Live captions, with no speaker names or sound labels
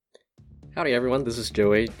Howdy everyone, this is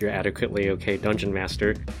Joey, your adequately okay Dungeon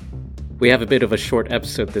Master. We have a bit of a short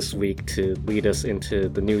episode this week to lead us into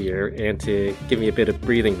the new year and to give me a bit of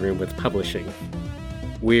breathing room with publishing.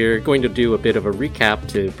 We're going to do a bit of a recap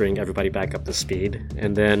to bring everybody back up to speed,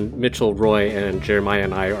 and then Mitchell, Roy, and Jeremiah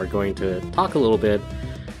and I are going to talk a little bit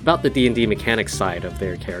about the D&D mechanics side of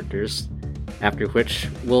their characters, after which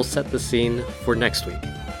we'll set the scene for next week.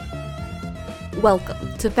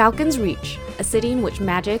 Welcome to Falcon's Reach, a city in which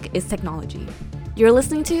magic is technology. You're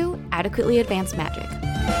listening to Adequately Advanced Magic.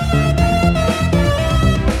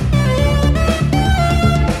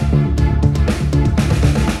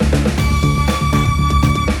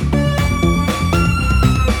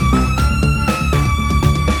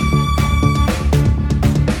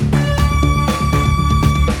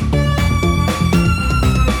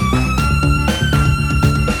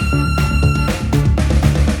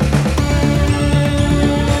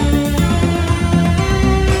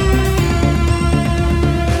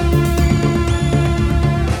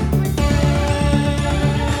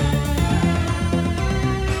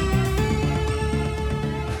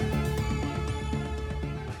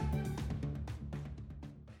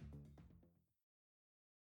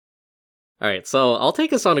 Alright, so I'll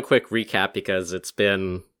take us on a quick recap because it's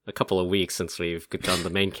been a couple of weeks since we've done the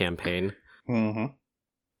main campaign.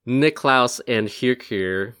 Niklaus and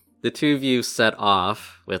Hirkir, the two of you set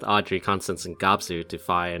off with Audrey, Constance, and Gobsu to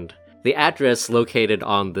find the address located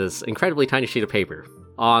on this incredibly tiny sheet of paper.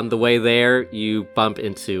 On the way there, you bump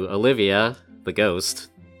into Olivia, the ghost,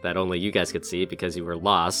 that only you guys could see because you were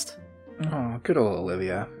lost. Oh, good old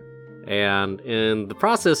Olivia. And in the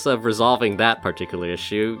process of resolving that particular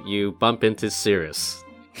issue, you bump into Cirrus.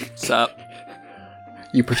 Sup?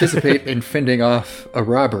 You participate in fending off a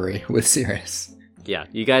robbery with Cirrus. Yeah,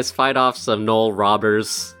 you guys fight off some Knoll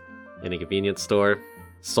robbers in a convenience store.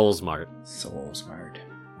 Soulsmart. Soulsmart.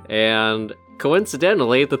 And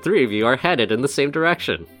coincidentally, the three of you are headed in the same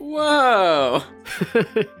direction. Whoa!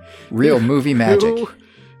 Real movie magic.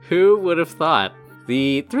 Who would have thought?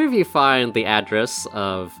 The three of you find the address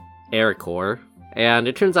of Aircore, and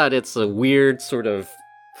it turns out it's a weird sort of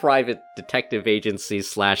private detective agency /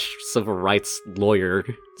 civil rights lawyer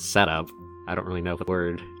setup. I don't really know what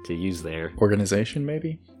word to use there. Organization,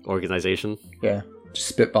 maybe? Organization? Yeah,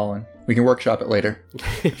 just spitballing. We can workshop it later.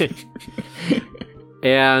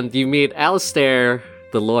 And you meet Alistair,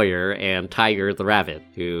 the lawyer, and Tiger, the rabbit,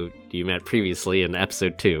 who you met previously in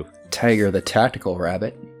episode 2. Tiger, the tactical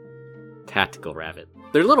rabbit. Tactical rabbit.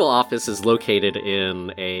 Their little office is located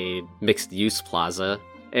in a mixed-use plaza,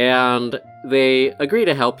 and they agree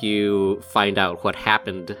to help you find out what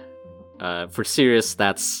happened. For Cirrus,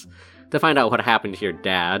 that's to find out what happened to your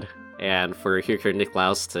dad, and for Hirkir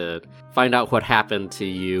Niklaus to find out what happened to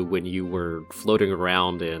you when you were floating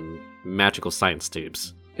around in magical science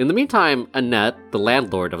tubes. In the meantime, Annette, the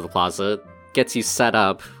landlord of the plaza, gets you set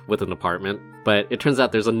up with an apartment, but it turns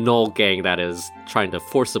out there's a Knoll gang that is trying to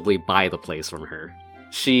forcibly buy the place from her.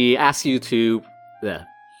 She asks you to...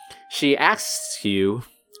 She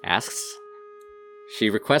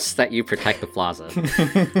requests that you protect the plaza.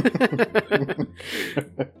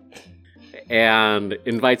 And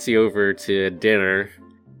invites you over to dinner.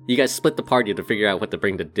 You guys split the party to figure out what to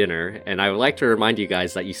bring to dinner, and I would like to remind you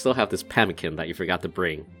guys that you still have this pemmican that you forgot to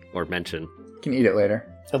bring, or mention. You can eat it later.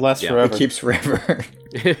 It lasts forever. It keeps forever.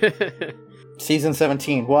 Season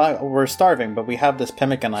 17. Well, we're starving, but we have this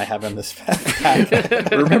pemmican I have in this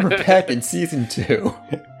pack. Remember Peck in Season 2.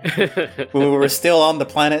 We were still on the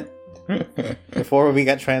planet before we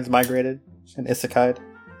got transmigrated and isekai'd.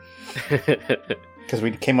 Because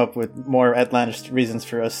we came up with more outlandish reasons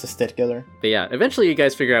for us to stay together. But yeah, eventually you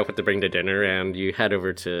guys figure out what to bring to dinner, and you head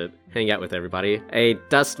over to hang out with everybody. A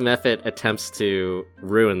dust method attempts to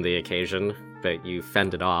ruin the occasion, but you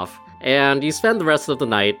fend it off. And you spend the rest of the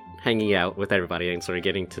night hanging out with everybody and sort of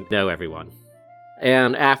getting to know everyone.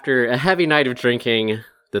 And after a heavy night of drinking,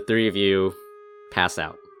 the three of you pass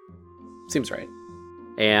out. Seems right.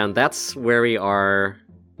 And that's where we are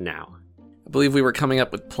now. I believe we were coming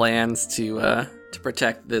up with plans to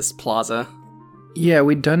protect this plaza. Yeah,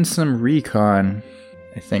 we'd done some recon,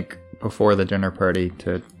 I think, before the dinner party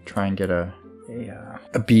to try and get a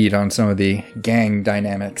bead on some of the gang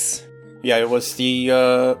dynamics. Yeah, it was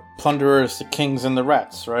the plunderers, the kings, and the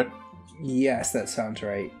rats, right? Yes, that sounds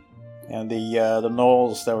right. And the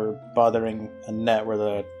gnolls that were bothering Annette were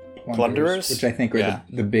the plunderers? Which I think were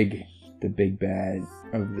the big bad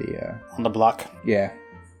of the... On the block? Yeah.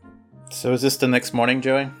 So is this the next morning,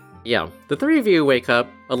 Joey? Yeah, the three of you wake up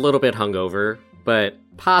a little bit hungover, but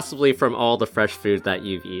possibly from all the fresh food that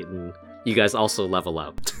you've eaten, you guys also level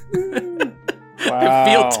up. I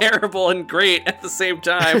feel terrible and great at the same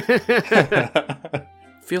time.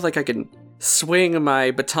 Feel like I can swing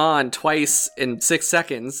my baton twice in 6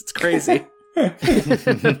 seconds. It's crazy.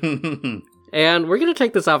 And we're going to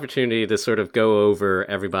take this opportunity to sort of go over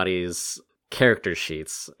everybody's character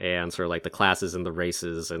sheets and sort of like the classes and the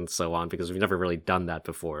races and so on, because we've never really done that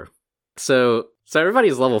before. So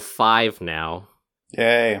everybody's level 5 now.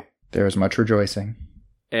 Yay. There's much rejoicing.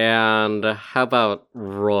 And how about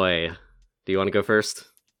Roy? Do you want to go first?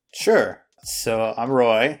 Sure. So I'm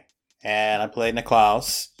Roy, and I play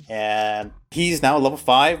Niklaus, and he's now a level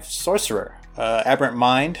 5 sorcerer. Aberrant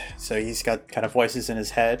Mind, so he's got kind of voices in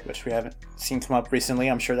his head, which we haven't seen come up recently.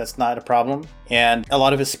 I'm sure that's not a problem. And a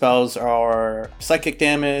lot of his spells are psychic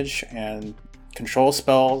damage and control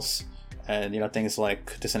spells, and things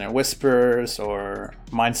like Dissonant Whispers or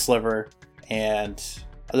Mind Sliver. And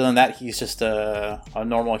other than that, he's just a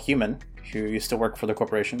normal human who used to work for the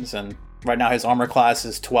corporations. And right now his armor class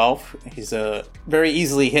is 12. He's a very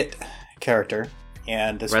easily hit character.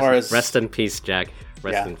 And as far as... Rest in peace, Jack.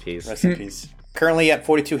 Rest in peace. Rest in peace. Currently at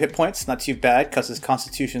 42 hit points, not too bad, because his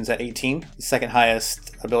constitution's at 18. The second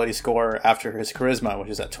highest ability score after his charisma, which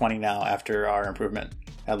is at 20 now after our improvement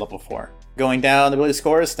at level 4. Going down the ability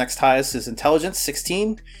scores, next highest is intelligence,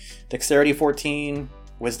 16, dexterity, 14,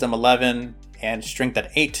 wisdom, 11, and strength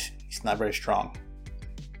at 8. He's not very strong.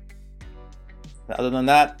 But other than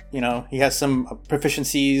that, he has some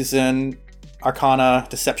proficiencies in arcana,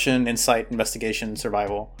 deception, insight, investigation,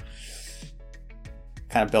 survival.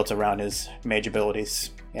 Kind of built around his mage abilities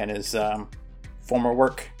and his former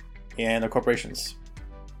work in the corporations.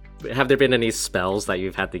 Have there been any spells that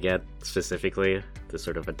you've had to get specifically to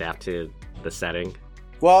sort of adapt to the setting?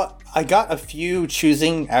 Well, I got a few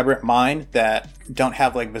choosing Aberrant Mind that don't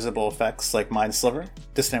have visible effects like Mind Sliver.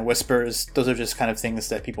 Dissonant Whispers, those are just kind of things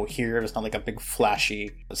that people hear. It's not like a big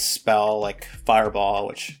flashy spell like Fireball,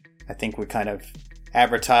 which I think would kind of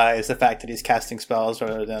advertise the fact that he's casting spells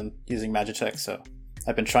rather than using Magitech, so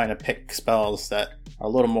I've been trying to pick spells that are a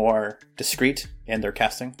little more discreet in their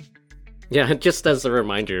casting. Yeah, just as a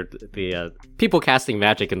reminder, the people casting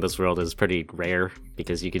magic in this world is pretty rare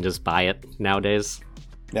because you can just buy it nowadays.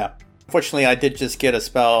 Yeah. Fortunately, I did just get a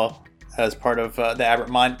spell as part of the Aberrant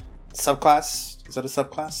Mind subclass. Is that a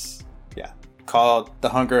subclass? Yeah. Called the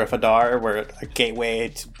Hunger of Hadar, where a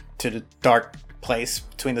gateway to the dark place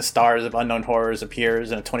between the stars of unknown horrors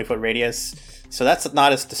appears in a 20-foot radius. So that's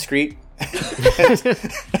not as discreet.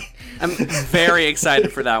 I'm very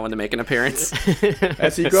excited for that one to make an appearance.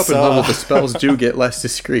 As you go up in level, the spells do get less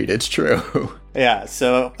discreet. It's true. Yeah,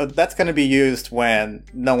 so that's going to be used when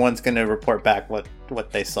no one's going to report back what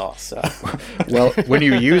they saw. So, well, when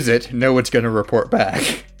you use it, no one's going to report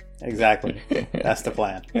back. Exactly. That's the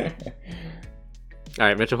plan. All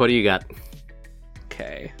right, Mitchell, what do you got?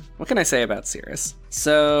 Okay, what can I say about Cirrus?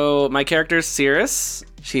 So, my character's Cirrus.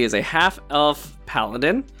 She is a half-elf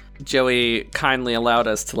paladin. Joey kindly allowed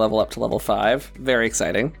us to level up to level 5. Very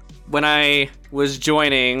exciting. When I was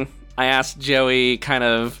joining, I asked Joey kind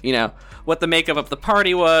of, what the makeup of the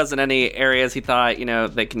party was and any areas he thought,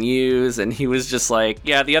 they can use. And he was just like,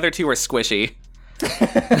 yeah, the other two are squishy.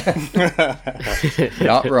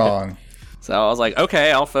 Not wrong. So I was like,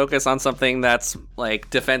 okay, I'll focus on something that's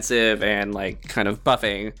defensive and kind of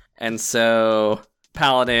buffing. And so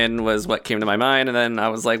Paladin was what came to my mind, and then I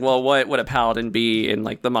was like, well, what would a paladin be in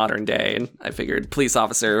the modern day? And I figured police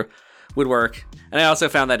officer would work. And I also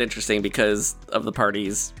found that interesting because of the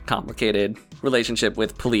party's complicated relationship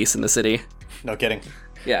with police in the city. No kidding.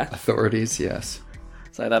 Yeah. Authorities, yes.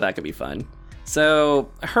 So I thought that could be fun.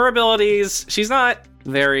 So her abilities, she's not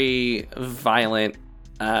very violent,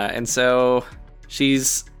 and so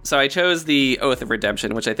I chose the Oath of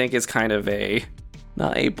Redemption, which I think is kind of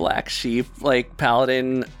not a black sheep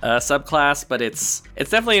paladin subclass, but it's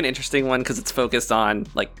definitely an interesting one because it's focused on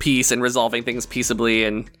peace and resolving things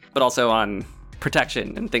peaceably, but also on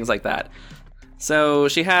protection and things like that. So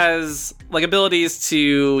she has abilities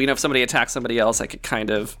to, if somebody attacks somebody else, I could kind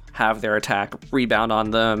of have their attack rebound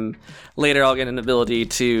on them. Later I'll get an ability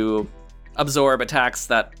to absorb attacks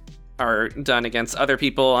that are done against other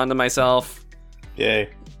people onto myself. Yay.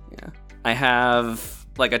 Yeah. I have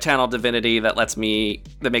a channel divinity that makes me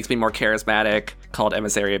more charismatic, called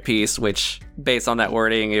Emissary of Peace, which, based on that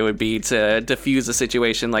wording, it would be to diffuse a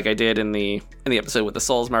situation like I did in the episode with the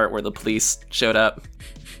Souls Mart where the police showed up.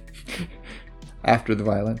 After the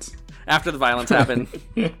violence. After the violence happened.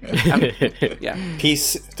 Yeah.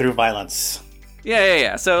 Peace through violence.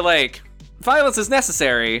 Yeah. So, violence is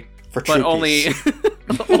necessary, for true but only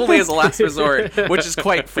only as a last resort, which is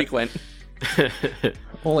quite frequent.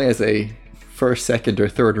 Only as a first, second, or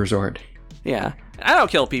third resort. Yeah. I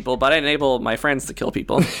don't kill people, but I enable my friends to kill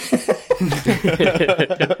people.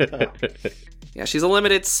 Yeah, she's a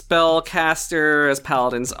limited spell caster, as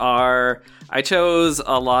paladins are. I chose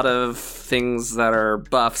a lot of things that are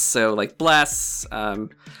buffs, so like Bless,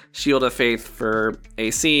 Shield of Faith for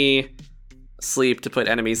AC, Sleep to put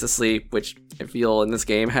enemies to sleep, which I feel in this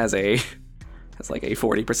game has like a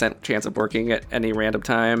 40% chance of working at any random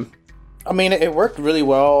time. I mean, it worked really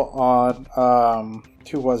well on,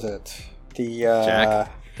 who was it? The, Jack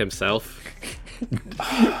himself.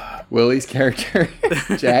 Willie's character,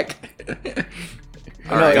 Jack.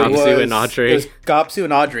 Gopsu and Audrey. It was Gopsu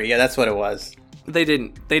and Audrey. Yeah, that's what it was. They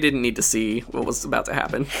didn't need to see what was about to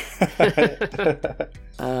happen.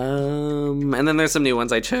 And then there's some new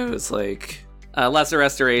ones I chose, like Lesser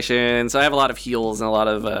Restoration. So I have a lot of heals and a lot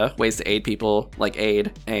of ways to aid people, like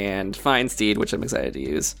Aid and Find Steed, which I'm excited to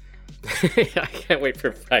use. I can't wait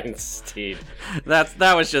for Find Steed.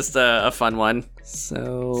 That was just a fun one.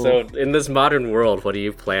 So in this modern world, what do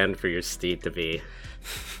you plan for your steed to be?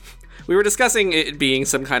 We were discussing it being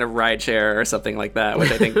some kind of rideshare or something like that,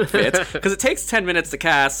 which I think fits. Because it takes 10 minutes to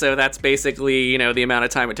cast, so that's basically, the amount of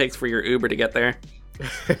time it takes for your Uber to get there.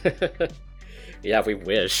 Yeah, we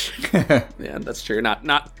wish. Yeah, that's true.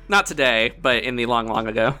 Not today, but in the long, long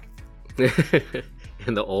ago.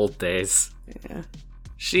 In the old days. Yeah.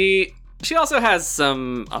 She also has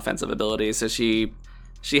some offensive abilities, so she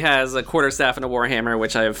has a quarterstaff and a warhammer,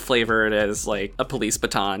 which I've flavored as like a police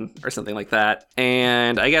baton or something like that.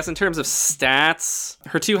 And I guess in terms of stats,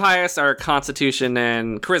 her two highest are Constitution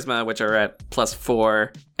and Charisma, which are at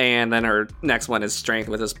 +4. And then her next one is Strength,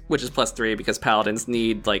 which is +3, because paladins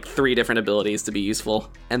need like 3 different abilities to be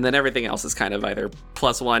useful. And then everything else is kind of either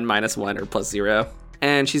 +1, -1, or +0.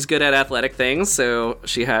 And she's good at athletic things, so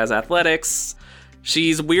she has athletics.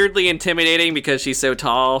 She's weirdly intimidating because she's so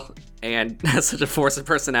tall and has such a force of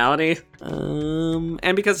personality.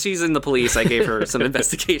 And because she's in the police, I gave her some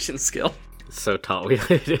investigation skill. So tall.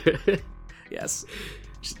 Yes.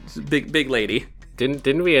 She's a big lady.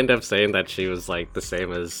 Didn't we end up saying that she was like the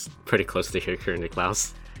same as pretty close to Hirkir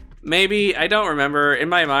Niklaus? Maybe, I don't remember. In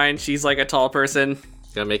my mind, she's like a tall person.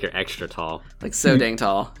 Gotta make her extra tall. Like so dang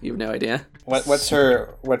tall. You have no idea. What's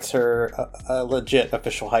her legit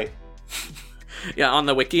official height? Yeah, on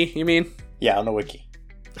the wiki, you mean? Yeah, on the wiki.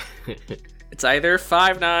 It's either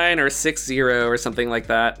 5'9" or 6'0" or something like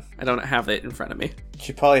that. I don't have it in front of me. You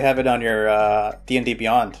should probably have it on your D&D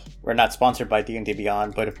Beyond. We're not sponsored by D&D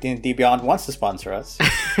Beyond, but if D&D Beyond wants to sponsor us...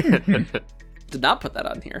 Did not put that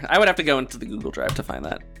on here. I would have to go into the Google Drive to find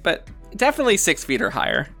that. But definitely 6 feet or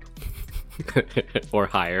higher. Or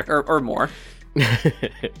higher. Or more.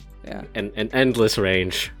 Yeah. An endless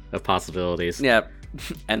range of possibilities. Yeah,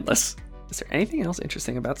 endless. Is there anything else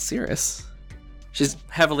interesting about Cirrus? She's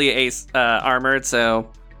heavily armored, so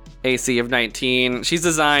AC of 19. She's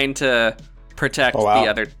designed to protect the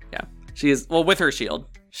other... Yeah, she is... Well, with her shield.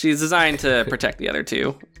 She's designed to protect the other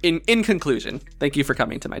two. In conclusion, thank you for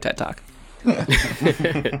coming to my TED Talk.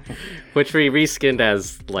 Which we reskinned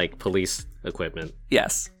as, like, police equipment.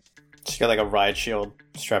 Yes. She's got, like, a riot shield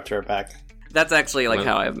strapped to her back. That's actually, like,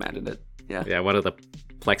 how I imagined it. Yeah. Yeah, one of the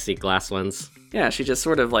plexiglass ones. Yeah, she just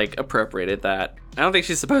sort of, like, appropriated that. I don't think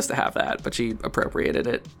she's supposed to have that, but she appropriated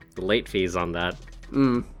it. The late fees on that.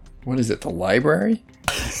 What is it, the library?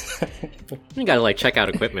 You gotta, like, check out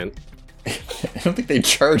equipment. I don't think they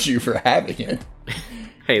charge you for having it.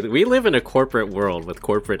 Hey, we live in a corporate world with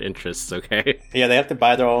corporate interests, okay? Yeah, they have to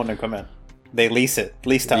buy their own equipment. They lease it.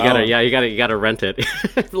 Lease to own. Yeah, you gotta rent it.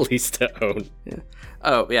 Lease to own. Yeah.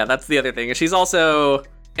 Oh, yeah, that's the other thing. She's also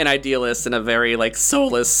an idealist in a very, like,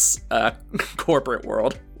 soulless corporate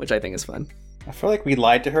world, which I think is fun. I feel like we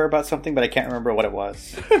lied to her about something, but I can't remember what it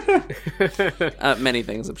was. Many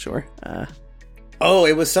things, I'm sure. Oh,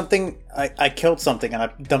 it was something... I killed something and I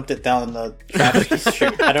dumped it down in the traffic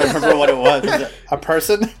street. I don't remember what it was. Was it a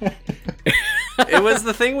person? It was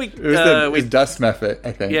the thing It was Dust Method,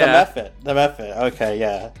 I think. Yeah. The method. Okay,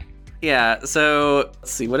 yeah. Yeah, so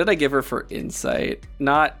let's see, what did I give her for insight?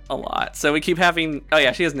 Not a lot. So we keep having... Oh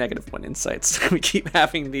yeah, she has -1 insight. So we keep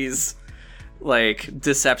having these, like,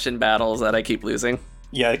 deception battles that I keep losing.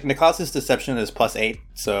 Yeah, Niklaus's deception is +8,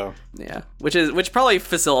 so... Yeah, which probably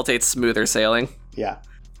facilitates smoother sailing. Yeah.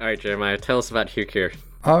 Alright, Jeremiah, tell us about Hirkir.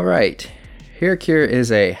 All right. Hirkir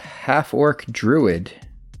is a half-orc druid,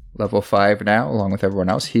 level 5 now, along with everyone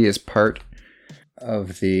else. He is part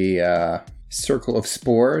of the Circle of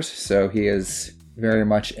Spores, so he is very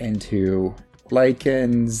much into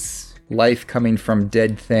lichens, life coming from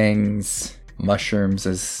dead things, mushrooms,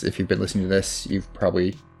 as if you've been listening to this, you've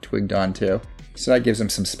probably twigged on to. So that gives him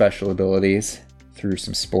some special abilities through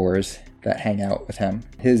some spores that hang out with him.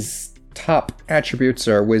 His top attributes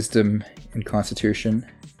are wisdom and constitution,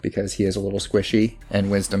 because he is a little squishy, and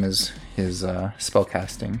wisdom is his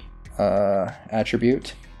spellcasting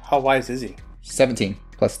attribute. How wise is he? 17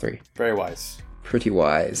 plus 3. Very wise. Pretty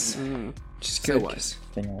wise. Which is good. wise.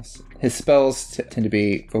 Anything else? His spells tend to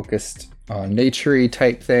be focused on nature-y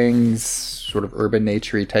type things, sort of urban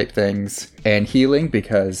nature-y type things, and healing,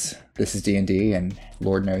 because this is D&D, and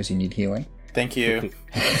Lord knows you need healing. Thank you.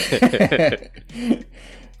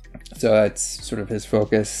 So that's sort of his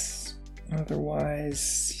focus.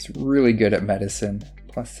 Otherwise, he's really good at medicine.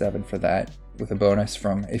 Plus 7 for that, with a bonus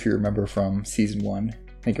from, if you remember from season 1.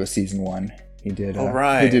 I think it was season 1. He did.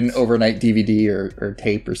 right. He did an overnight DVD or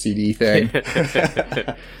tape or CD thing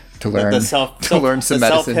to learn learn some medicine.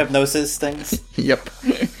 Self-hypnosis things. Yep.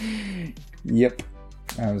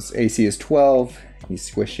 His AC is 12. He's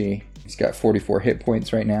squishy. He's got 44 hit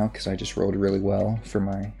points right now because I just rolled really well for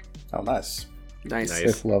my Oh, nice. Nice.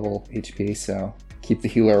 5th level HP. So keep the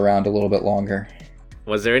healer around a little bit longer.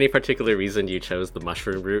 Was there any particular reason you chose the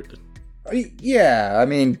mushroom route? Yeah, I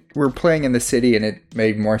mean, we're playing in the city, and it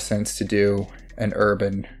made more sense to do an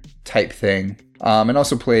urban type thing. And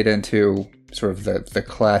also played into sort of the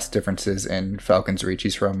class differences in Falcon's Reach.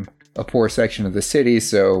 He's from a poor section of the city,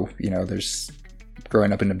 so, there's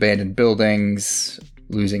growing up in abandoned buildings,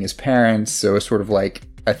 losing his parents, so it's sort of like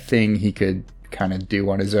a thing he could kind of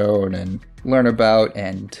do on his own and learn about,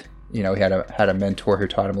 and, he had a mentor who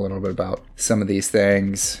taught him a little bit about some of these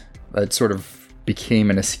things. That sort of became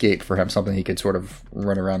an escape for him, something he could sort of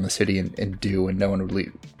run around the city and do, and no one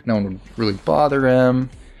would really bother him.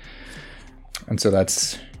 And so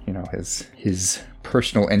that's, his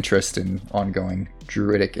personal interest and ongoing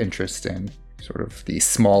druidic interest in sort of the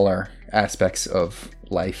smaller aspects of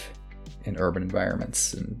life in urban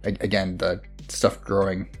environments. And again, the stuff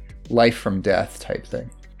growing life from death type thing.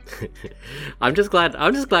 I'm just glad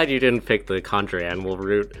you didn't pick the conjure animal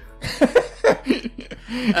route.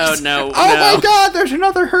 Oh no! Oh my God! There's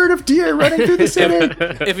another herd of deer running through the city.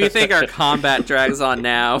 If you think our combat drags on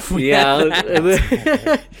now,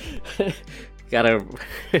 Yeah. Gotta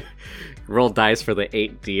roll dice for the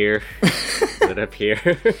 8 deer that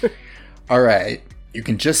appear. All right, you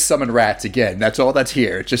can just summon rats again. That's all that's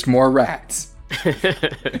here. Just more rats.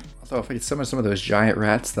 Although if I could summon some of those giant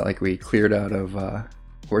rats that we cleared out of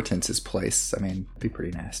Hortense's place, I mean, it'd be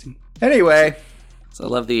pretty nasty. Anyway. So I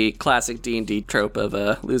love the classic D&D trope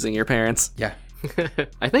of losing your parents. Yeah.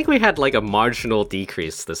 I think we had a marginal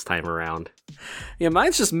decrease this time around. Yeah,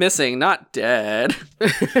 mine's just missing, not dead.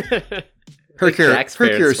 Hercure Jack's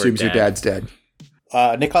parents were assumes your dead. dad's dead.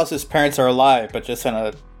 Niklaus's parents are alive, but just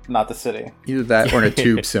in not the city. Either that or in a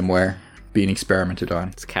tube somewhere being experimented on.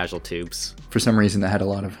 It's casual tubes. For some reason, that had it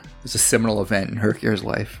was a seminal event in Hercure's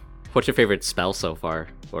life. What's your favorite spell so far,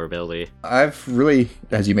 or ability? I've really,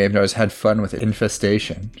 as you may have noticed, had fun with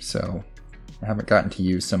Infestation, so I haven't gotten to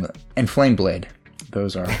use some of and Flame Blade.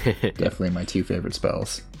 Those are definitely my 2 favorite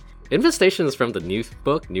spells. Infestation is from the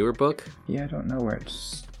newer book. Yeah, I don't know where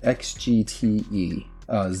it's XGTE.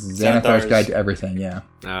 Xanathar's Guide to Everything,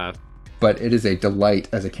 yeah. But it is a delight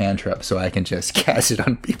as a cantrip, so I can just cast it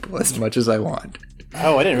on people as much as I want.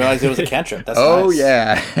 Oh, I didn't realize it was a cantrip. That's Oh, nice.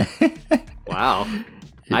 yeah. Wow.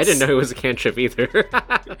 I didn't know it was a cantrip either.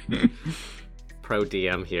 Pro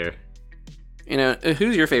DM here.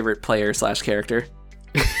 Who's your favorite player / character?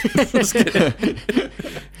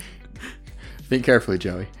 Think carefully,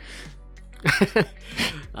 Joey. The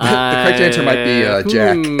correct answer might be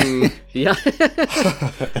Jack. Yeah.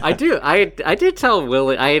 I do. I did tell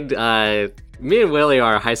Willie. Me and Willie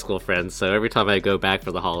are high school friends, so every time I go back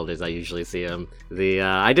for the holidays, I usually see him.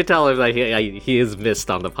 I did tell him that he is missed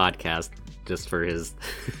on the podcast just for his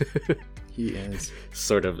He is.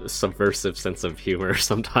 sort of subversive sense of humor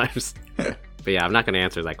sometimes. But yeah, I'm not going to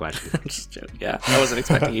answer that question. I'm just joking. Yeah, I wasn't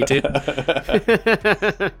expecting you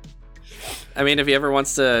to. I mean, if he ever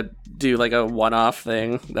wants to do a one-off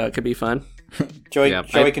thing, that could be fun. Joey Yeah,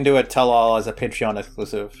 can do a tell-all as a Patreon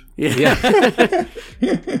exclusive. Yeah.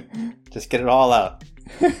 Just get it all out.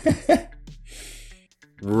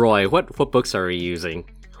 Roy, what books are we using?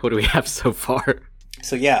 What do we have so far?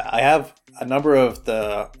 So yeah, I have a number of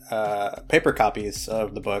the paper copies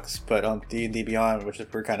of the books, but on D&D Beyond, which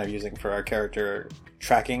we're kind of using for our character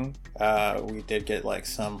tracking, we did get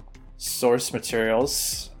some source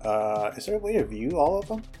materials. Is there a way to view all of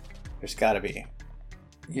them? There's gotta be.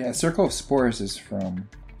 Yeah, Circle of Spores is from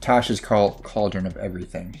Tasha's Cauldron of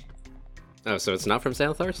Everything. Oh, so it's not from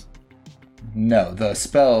Xanathar's? No, the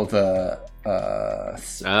spell,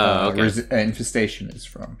 Infestation is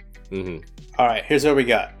from. Mm-hmm. Alright, here's what we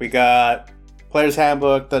got. We got Player's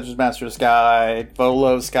Handbook, Dungeon Master's Guide,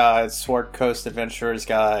 Volo's Guide, Sword Coast Adventurer's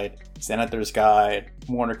Guide, Xanathar's Guide,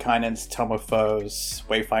 Mordenkainen's Tome of Foes,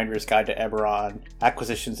 Wayfinder's Guide to Eberron,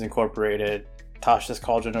 Acquisitions Incorporated, Tasha's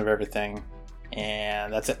Cauldron of Everything,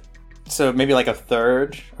 and that's it. So maybe like a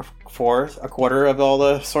third, a fourth, a quarter of all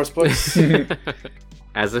the source books.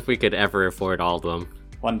 As if we could ever afford all of them.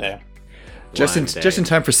 One day. Just in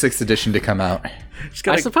time for 6th edition to come out.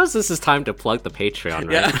 I suppose this is time to plug the Patreon,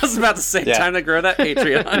 right? Yeah, I was about to say, time to grow that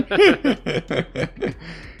Patreon.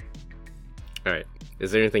 All right.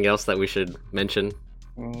 Is there anything else that we should mention?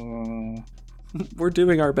 We're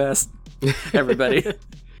doing our best, everybody. I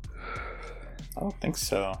don't think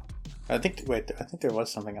so. I think there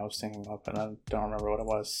was something I was thinking of, but I don't remember what it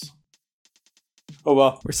was. Oh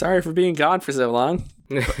well. We're sorry for being gone for so long,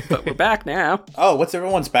 but we're back now. Oh, what's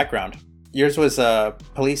everyone's background? Yours was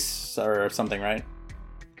police or something, right?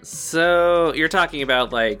 So you're talking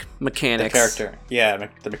about like mechanics. The character, yeah,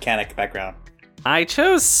 the mechanic background. I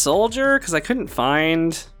chose soldier because I couldn't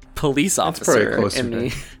find police officer in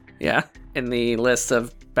the list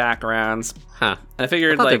of backgrounds. Huh. And I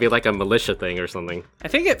figured thought it'd be like a militia thing or something. I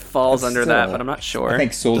think it falls under that, but I'm not sure. I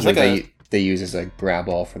think soldier they use as a grab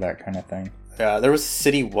all for that kind of thing. Yeah, there was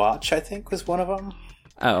City Watch, I think, was one of them.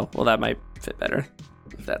 Oh, well, that might fit better.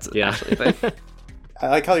 If that's actually a thing. I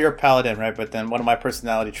like how you're a paladin, right? But then one of my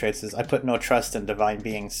personality traits is I put no trust in divine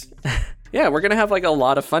beings. Yeah, we're going to have like a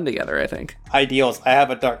lot of fun together, I think. Ideals. I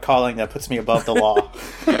have a dark calling that puts me above the law.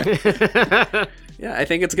 Yeah, I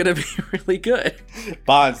think it's going to be really good.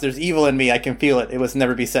 Bonds, there's evil in me. I can feel it. It was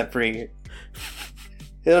never be set free.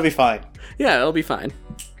 It'll be fine. Yeah, it'll be fine.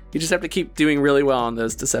 You just have to keep doing really well on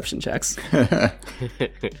those deception checks.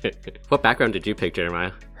 What background did you pick,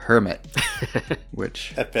 Jeremiah? Hermit.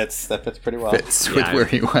 Which that fits pretty well. Fits with where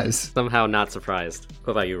he was. Somehow not surprised.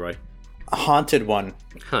 What about you, Roy? A haunted one.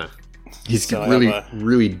 Huh. He's got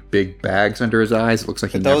really big bags under his eyes. It looks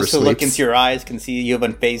like he never sleeps. Those who look into your eyes can see you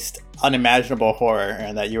have faced unimaginable horror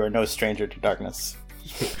and that you are no stranger to darkness.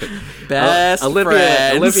 Best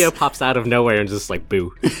friends. Olivia pops out of nowhere and just like,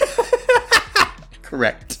 boo.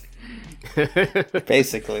 Correct.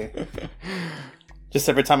 Basically. Just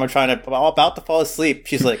every time I'm about to fall asleep,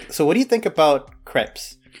 she's like, so what do you think about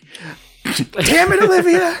crepes? Damn it,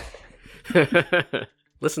 Olivia!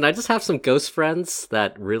 Listen, I just have some ghost friends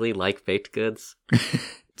that really like baked goods.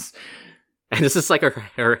 And it's just like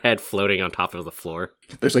her head floating on top of the floor.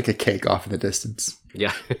 There's like a cake off in the distance.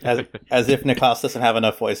 Yeah. as if Niklas doesn't have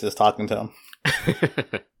enough voices talking to him.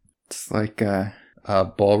 It's like a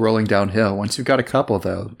ball rolling downhill. Once you've got a couple,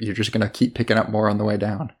 though, you're just going to keep picking up more on the way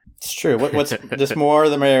down. It's true. What's just more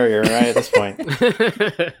the merrier, right, at this point?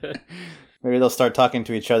 Maybe they'll start talking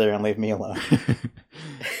to each other and leave me alone.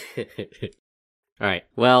 All right.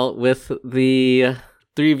 Well, with the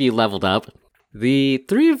three of you leveled up, the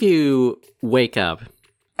three of you wake up.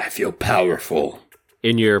 I feel powerful.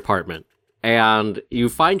 In your apartment. And you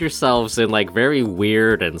find yourselves in like very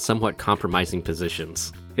weird and somewhat compromising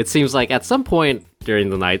positions. It seems like at some point during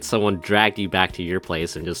the night, someone dragged you back to your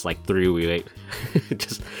place and just like threw you,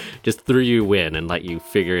 just threw you in and let you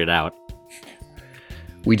figure it out.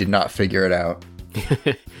 We did not figure it out.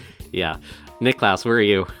 Yeah. Niklas, where are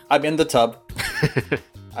you? I'm in the tub.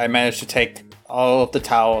 I managed to take all of the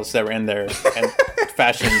towels that were in there and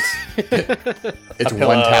fashioned. It's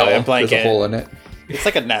one towel. There's a hole in it. It's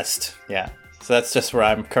like a nest. Yeah. So that's just where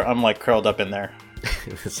I'm like curled up in there.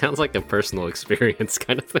 It sounds like a personal experience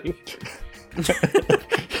kind of thing.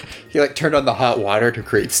 He like turned on the hot water to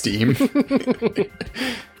create steam. So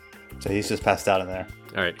he's just passed out in there.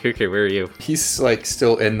 All right, Kirkir, where are you? He's like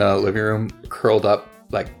still in the living room, curled up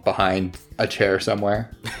like behind a chair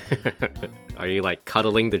somewhere. Are you like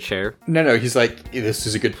cuddling the chair? No, he's like, this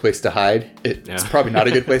is a good place to hide. It's probably not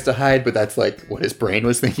a good place to hide, but that's like what his brain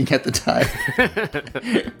was thinking at the time.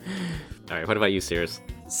 All right, what about you, Cirrus?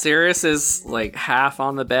 Cirrus is like half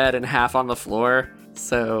on the bed and half on the floor.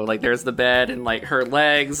 So like there's the bed and like her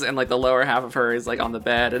legs and like the lower half of her is like on the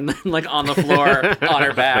bed and then like on the floor on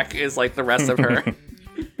her back is like the rest of her.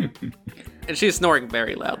 And she's snoring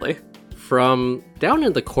very loudly. From down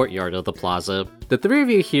in the courtyard of the plaza, the three of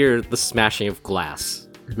you hear the smashing of glass.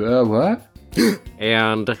 What?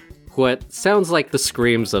 And what sounds like the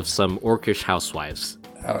screams of some orcish housewives.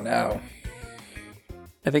 Oh no.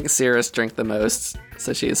 I think Cirrus drank the most,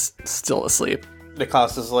 so she's still asleep.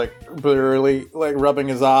 Niklas is like literally like rubbing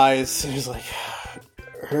his eyes. He's like,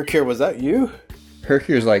 Herkir, was that you?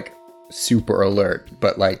 Herkir's like super alert,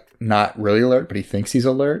 but like not really alert, but he thinks he's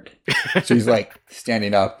alert. So he's like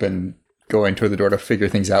standing up and going toward the door to figure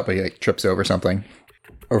things out, but he like trips over something.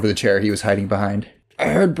 Over the chair he was hiding behind. I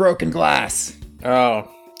heard broken glass. Oh,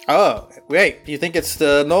 wait, you think it's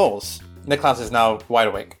the Knolls? Niklas is now wide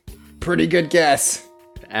awake. Pretty good guess.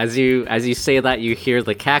 As you say that, you hear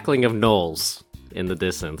the cackling of gnolls in the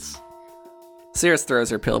distance. Cirrus throws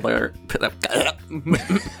her pillow.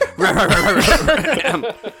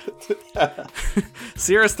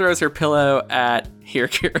 Cirrus throws her pillow at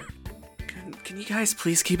Hirkir. Can you guys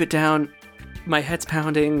please keep it down? My head's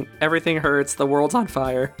pounding. Everything hurts. The world's on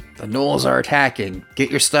fire. The gnolls are attacking. Get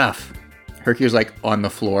your stuff. Hercule's like on the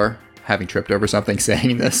floor, having tripped over something,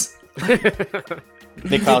 saying this.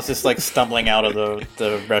 Niklaus is like stumbling out of the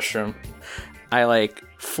restroom. I like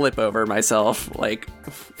flip over myself, like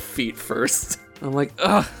feet first. I'm like,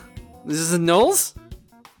 ugh, this is a Knowles?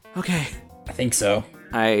 Okay. I think so.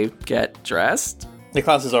 I get dressed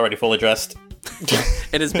Niklaus is already fully dressed.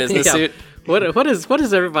 in his business Yeah. suit. What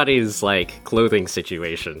is everybody's like clothing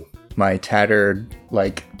situation? My tattered,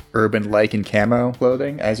 like, urban lichen camo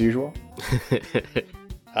clothing, as usual.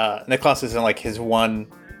 Niklaus is in like his one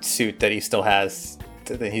suit that he still has.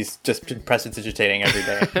 That he's just prestidigitating every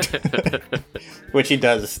day, which he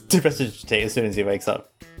does prestidigitate as soon as he wakes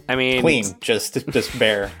up. I mean, Clean, just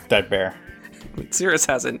bare, dead bare. Cirrus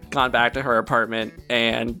hasn't gone back to her apartment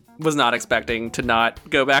and was not expecting to not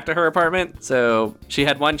go back to her apartment. So she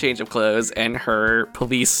had one change of clothes and her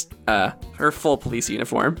full police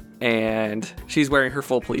uniform. And she's wearing her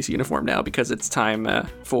full police uniform now because it's time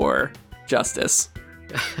for justice.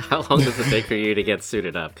 How long does it take for you to get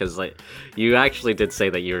suited up? Because like you actually did say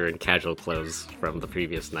that you were in casual clothes from the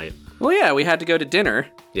previous night. Well, yeah, we had to go to dinner.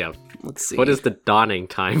 Yeah. Let's see. What is the donning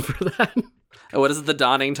time for that? What is the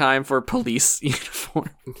donning time for police uniform?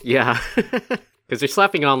 Yeah. Because you're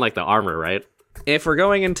slapping on like the armor, right? If we're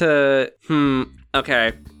going into,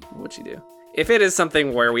 okay, what'd she do? If it is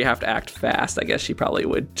something where we have to act fast, I guess she probably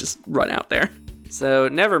would just run out there. So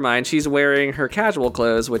never mind. She's wearing her casual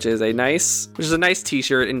clothes, which is a nice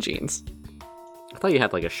t-shirt and jeans. I thought you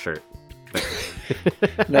had like a shirt.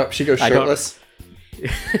 Nope, she goes shirtless.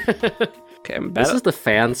 Okay, This is the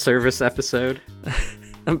fan service episode.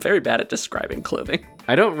 I'm very bad at describing clothing.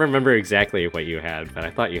 I don't remember exactly what you had, but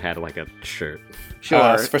I thought you had like a shirt.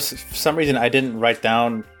 Sure. For some reason, I didn't write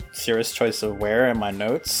down Cirrus' choice of wear in my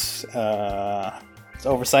notes. It's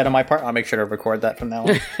oversight on my part. I'll make sure to record that from now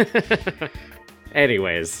on.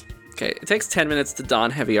 Anyways, Okay, it takes 10 minutes to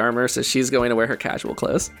don heavy armor, so she's going to wear her casual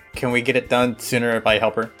clothes. Can we get it done sooner if I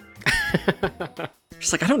help her?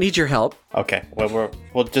 She's like, I don't need your help. Okay, well,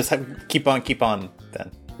 we'll just keep on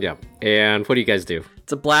then. yeah. And what do you guys do?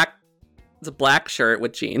 It's a black shirt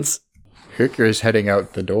with jeans. Hirkir is heading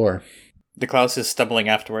out the door. Niklaus is stumbling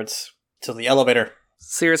afterwards to the elevator.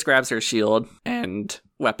 Cirrus grabs her shield and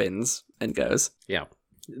weapons and goes. Yeah.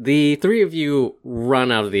 The three of you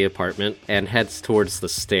run out of the apartment and heads towards the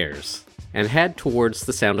stairs and head towards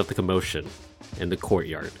the sound of the commotion in the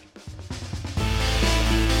courtyard.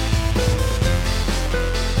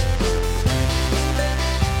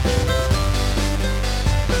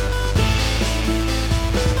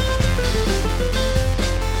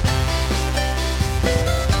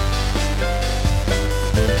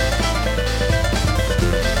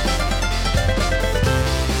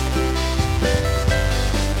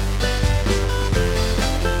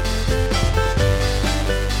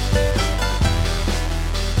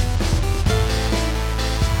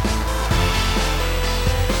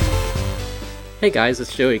 Hey guys,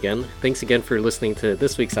 it's Joey again. Thanks again for listening to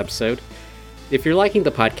this week's episode. If you're liking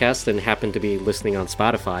the podcast and happen to be listening on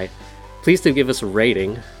Spotify, please do give us a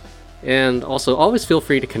rating. And also, always feel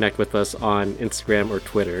free to connect with us on Instagram or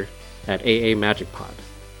Twitter at AAMagicPod.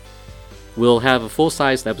 We'll have a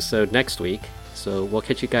full-sized episode next week, so we'll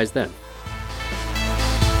catch you guys then.